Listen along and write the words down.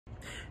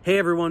Hey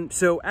everyone,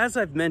 so as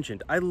I've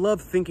mentioned, I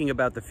love thinking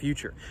about the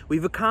future.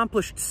 We've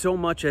accomplished so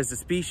much as a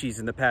species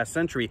in the past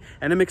century,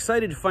 and I'm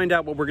excited to find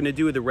out what we're going to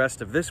do with the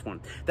rest of this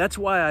one. That's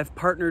why I've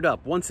partnered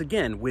up once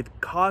again with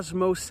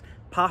Cosmos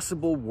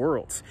Possible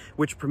Worlds,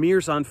 which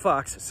premieres on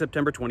Fox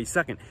September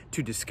 22nd,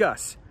 to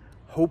discuss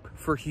hope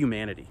for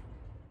humanity.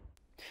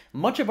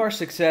 Much of our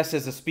success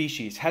as a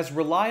species has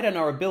relied on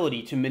our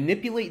ability to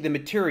manipulate the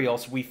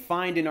materials we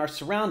find in our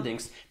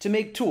surroundings to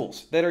make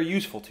tools that are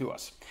useful to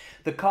us.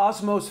 The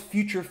Cosmos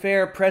Future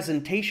Fair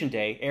Presentation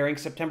Day, airing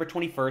September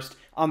 21st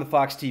on the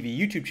Fox TV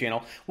YouTube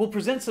channel, will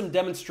present some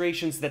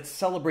demonstrations that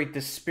celebrate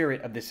the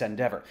spirit of this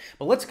endeavor.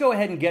 But let's go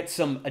ahead and get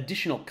some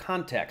additional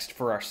context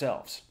for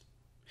ourselves.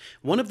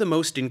 One of the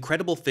most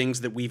incredible things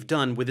that we've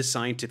done with a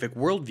scientific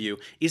worldview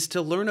is to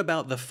learn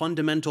about the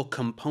fundamental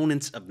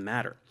components of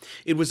matter.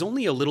 It was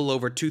only a little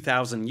over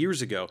 2,000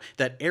 years ago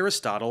that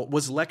Aristotle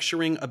was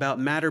lecturing about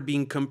matter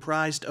being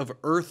comprised of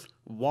earth,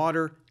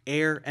 water,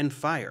 air, and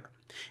fire.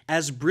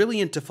 As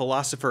brilliant a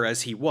philosopher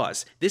as he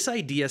was, this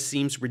idea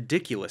seems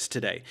ridiculous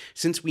today,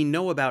 since we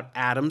know about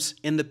atoms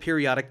and the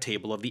periodic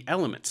table of the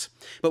elements.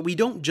 But we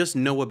don't just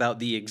know about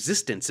the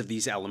existence of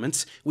these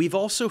elements, we've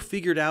also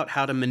figured out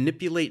how to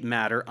manipulate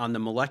matter on the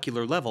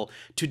molecular level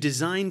to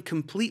design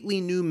completely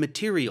new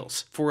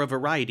materials for a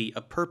variety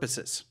of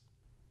purposes.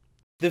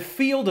 The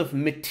field of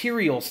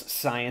materials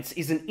science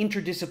is an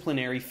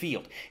interdisciplinary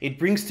field. It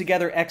brings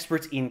together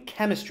experts in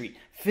chemistry,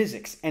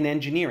 physics, and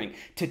engineering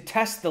to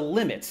test the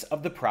limits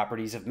of the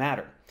properties of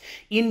matter.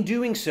 In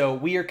doing so,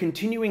 we are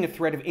continuing a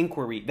thread of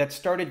inquiry that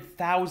started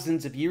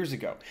thousands of years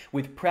ago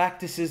with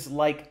practices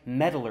like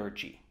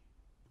metallurgy.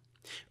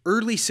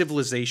 Early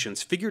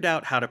civilizations figured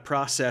out how to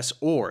process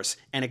ores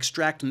and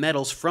extract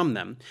metals from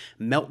them,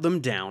 melt them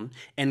down,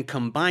 and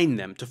combine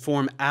them to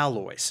form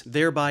alloys,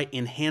 thereby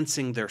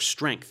enhancing their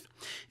strength.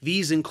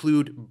 These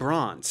include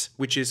bronze,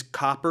 which is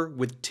copper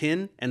with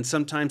tin and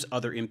sometimes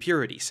other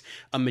impurities,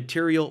 a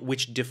material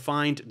which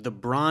defined the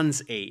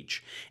Bronze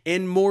Age,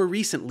 and more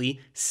recently,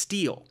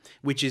 steel,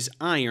 which is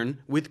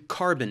iron with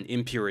carbon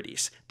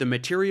impurities, the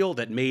material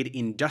that made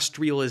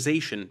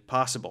industrialization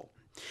possible.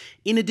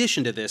 In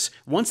addition to this,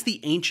 once the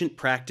ancient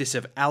practice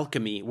of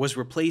alchemy was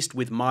replaced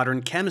with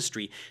modern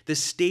chemistry, the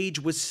stage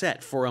was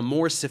set for a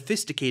more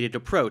sophisticated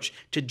approach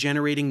to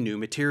generating new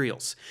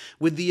materials.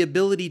 With the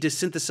ability to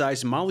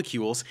synthesize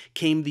molecules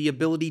came the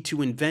ability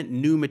to invent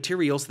new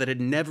materials that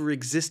had never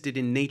existed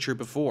in nature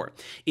before,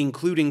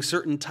 including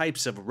certain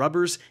types of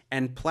rubbers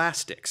and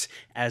plastics,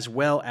 as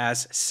well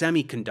as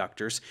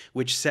semiconductors,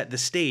 which set the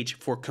stage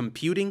for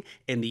computing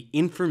and the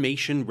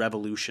information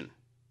revolution.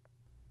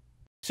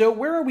 So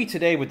where are we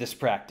today with this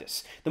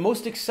practice? The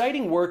most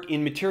exciting work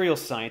in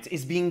materials science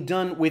is being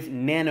done with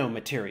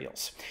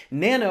nanomaterials.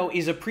 Nano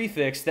is a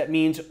prefix that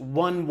means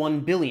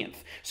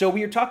 1/1,000,000th. So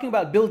we are talking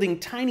about building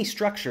tiny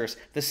structures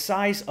the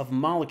size of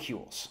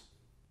molecules.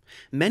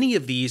 Many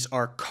of these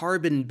are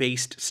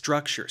carbon-based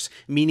structures,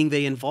 meaning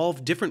they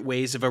involve different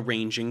ways of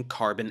arranging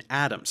carbon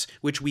atoms,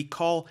 which we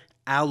call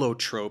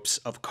allotropes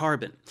of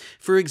carbon.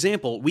 For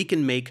example, we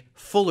can make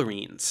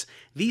fullerenes.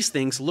 These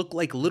things look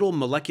like little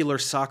molecular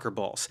soccer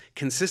balls,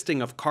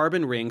 consisting of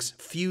carbon rings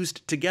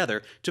fused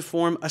together to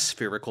form a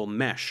spherical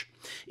mesh.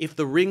 If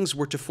the rings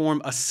were to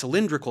form a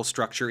cylindrical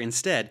structure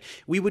instead,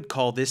 we would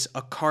call this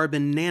a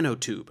carbon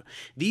nanotube.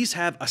 These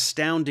have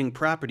astounding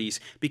properties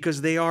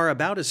because they are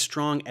about as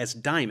strong as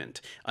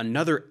diamond,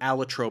 another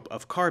allotrope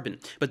of carbon,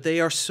 but they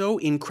are so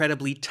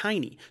incredibly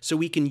tiny, so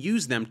we can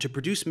use them to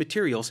produce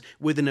materials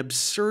with an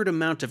absurd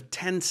amount of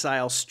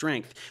tensile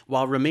strength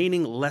while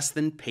remaining less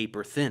than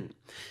paper thin.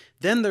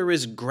 Then there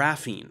is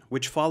graphene,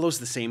 which follows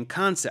the same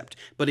concept,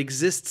 but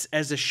exists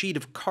as a sheet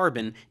of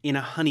carbon in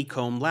a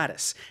honeycomb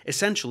lattice,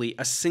 essentially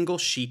a single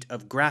sheet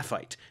of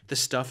graphite, the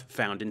stuff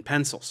found in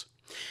pencils.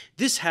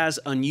 This has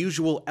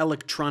unusual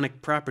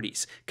electronic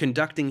properties,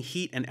 conducting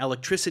heat and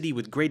electricity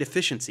with great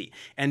efficiency,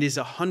 and is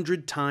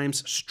 100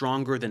 times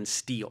stronger than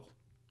steel.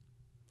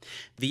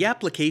 The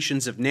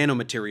applications of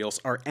nanomaterials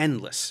are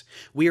endless.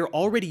 We are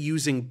already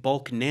using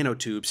bulk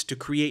nanotubes to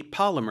create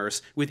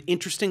polymers with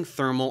interesting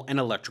thermal and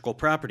electrical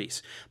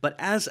properties. But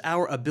as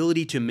our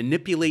ability to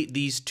manipulate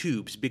these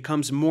tubes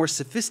becomes more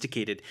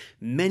sophisticated,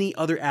 many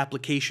other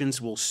applications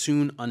will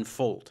soon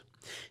unfold.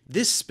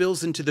 This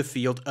spills into the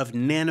field of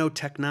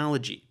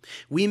nanotechnology.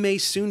 We may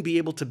soon be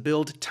able to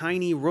build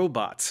tiny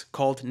robots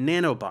called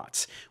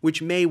nanobots,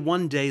 which may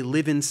one day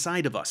live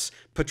inside of us,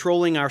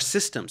 patrolling our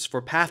systems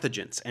for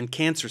pathogens and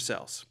cancer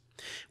cells.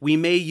 We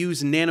may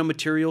use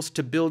nanomaterials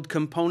to build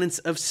components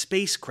of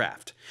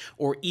spacecraft,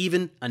 or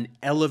even an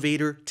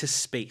elevator to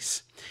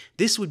space.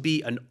 This would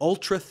be an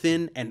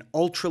ultra-thin and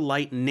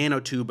ultra-light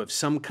nanotube of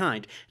some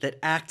kind that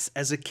acts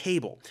as a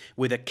cable,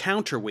 with a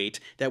counterweight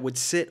that would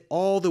sit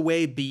all the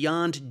way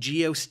beyond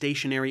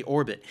geostationary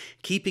orbit,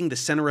 keeping the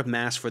center of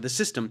mass for the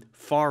system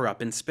far up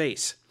in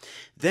space.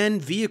 Then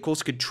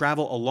vehicles could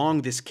travel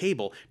along this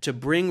cable to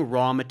bring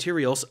raw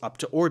materials up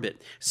to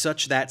orbit,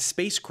 such that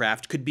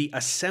spacecraft could be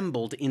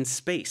assembled in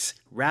space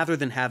rather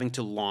than having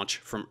to launch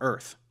from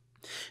Earth.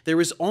 There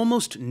is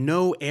almost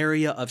no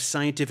area of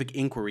scientific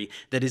inquiry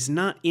that is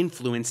not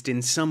influenced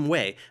in some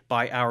way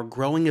by our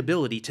growing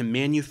ability to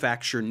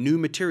manufacture new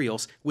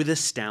materials with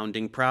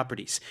astounding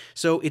properties.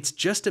 So it's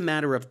just a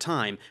matter of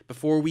time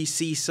before we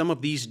see some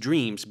of these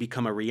dreams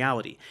become a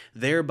reality,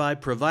 thereby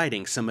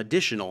providing some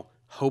additional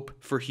hope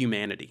for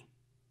humanity.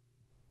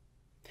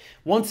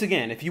 Once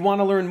again, if you want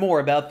to learn more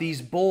about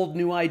these bold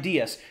new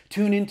ideas,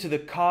 tune into the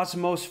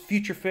Cosmos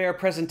Future Fair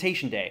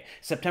Presentation Day,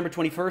 September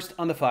 21st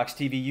on the Fox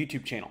TV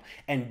YouTube channel.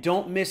 And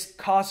don't miss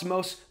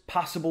Cosmos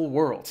Possible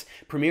Worlds,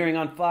 premiering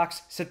on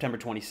Fox September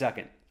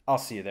 22nd. I'll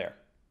see you there.